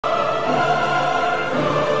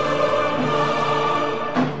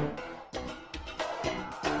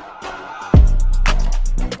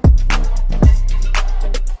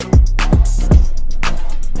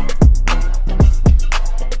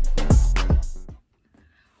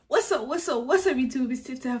What's up, YouTube? It's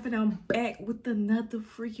Tiff, and I'm back with another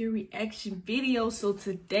freaking reaction video. So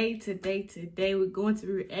today, we're going to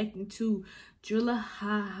be reacting to Drilla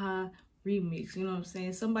Ahhh remix. You know what I'm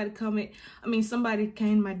saying? Somebody came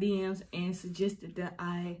to my DMs and suggested that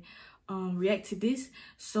I react to this.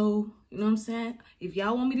 So, you know what I'm saying? If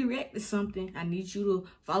y'all want me to react to something, I need you to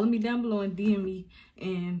follow me down below and DM me,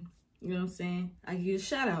 and you know what I'm saying? I give you a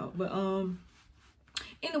shout out. But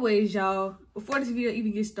anyways, y'all, before this video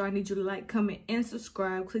even gets started, I need you to like, comment, and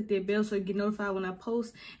subscribe. Click that bell so you get notified when I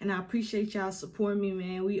post. And I appreciate y'all supporting me,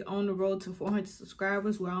 man. We on the road to 400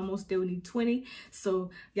 subscribers. We're almost there. We need 20. So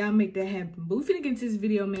y'all make that happen. But we finna get into this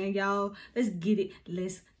video, man. Y'all, let's get it.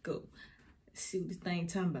 Let's go. Let's see what this thing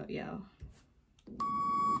talking about, y'all.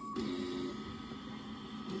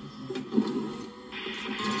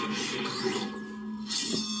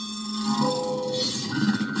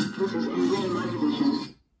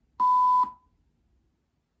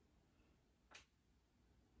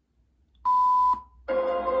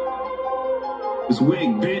 It's wig,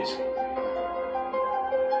 bitch.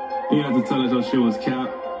 You have to tell us your shit was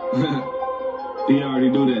cap. You already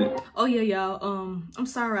do that. Oh yeah, y'all. I'm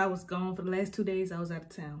sorry I was gone for the last 2 days. I was out of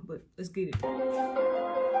town, but let's get it.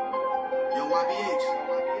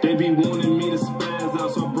 They be wanting me to spaz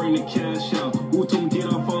out, so I bring the cash out. Who told me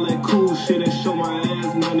get off all that cool shit and show my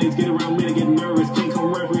ass? Now niggas get around me to get nervous. Can't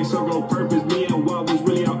come referee, serve no purpose. Me and Wild was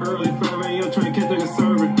really out early. 5 a.m. trying to catch like a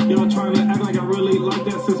servant. Y'all trying to act like I really like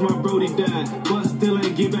that since my Brody died. But still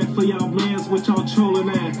ain't get back for y'all mans with y'all trolling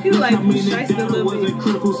ass. You like me that data wasn't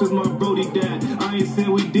critical since my Brody died. I ain't said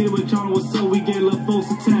we did, but y'all was so we get little folks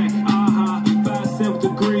attack. Ahhh, 5-7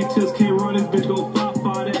 degree tips can't run this bitch go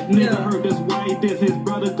 5-5. That nigga hurt this white this his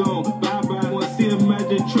brother gone. Bye-bye. Wanna see a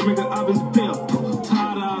magic trick, nigga up his pimp.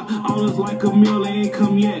 Ta-da, all this like a meal, they ain't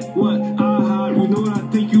come yet. What? Ahhh, you know what I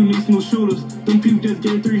think you need some shooters. Them people just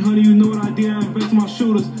gave 300, you know what I did, I invest in my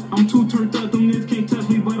shooters. I'm too turned up, them niggas can't touch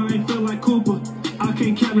me, but I ain't feel like Cooper. I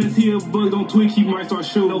can't cap this here, but don't tweak, he might start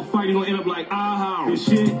shooting. No fighting gonna end up like Ahhh. This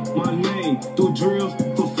shit, my name, do drills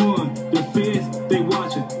for fun. The feds, they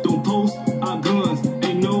watching, don't post our guns.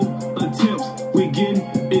 Ain't no attempts, we getting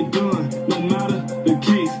it done. No matter the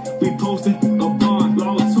case, we posting a bond.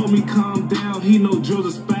 Law told me calm down, he know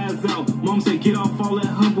drills are spaz out. Mom said get off all that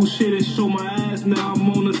humble shit and show my ass. Now I'm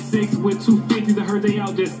on a 6 with 250s, I heard they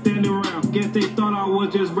out just standing around. Guess they thought I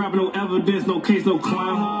was just rapping, no evidence, no case, no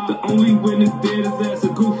clown. The only witness dead is that's a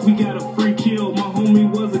goof, we got a free kill. My homie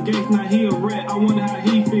was a gangster, now he a rat, I wonder how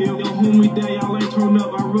he feel. Yo homie that y'all ain't turned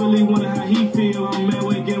up, I really wonder how he feel. I'm mad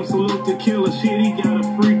when give him salute to kill a shit, he got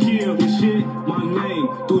a free kill. This shit, my name,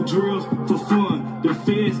 do drills for fun. The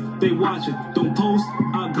feds, they watching, don't post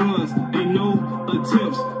our guns. Ain't no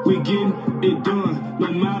attempts, we getting it done.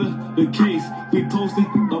 No matter the case, we posting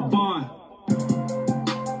a bond.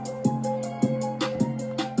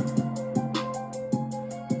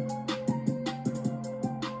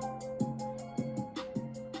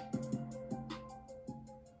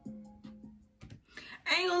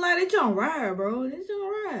 I ain't gonna lie, that joint ride, bro. That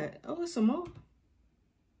joint ride. Oh, it's some more.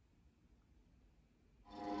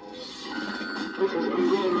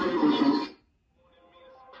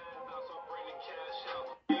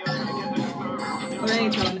 Oh, they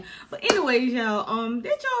ain't talking. But anyways, y'all,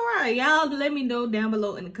 that y'all right. Y'all let me know down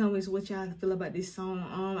below in the comments what y'all feel about this song.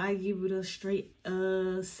 I give it a straight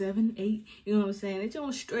 7, 8. You know what I'm saying? That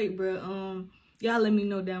y'all straight, bro. Y'all let me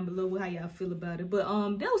know down below how y'all feel about it. But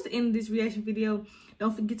that was the end of this reaction video.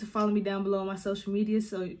 Don't forget to follow me down below on my social media.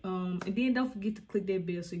 So and then don't forget to click that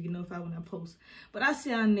bell so you get notified when I post. But I'll see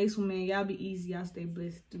y'all in the next one, man. Y'all be easy. Y'all stay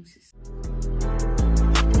blessed. Deuces.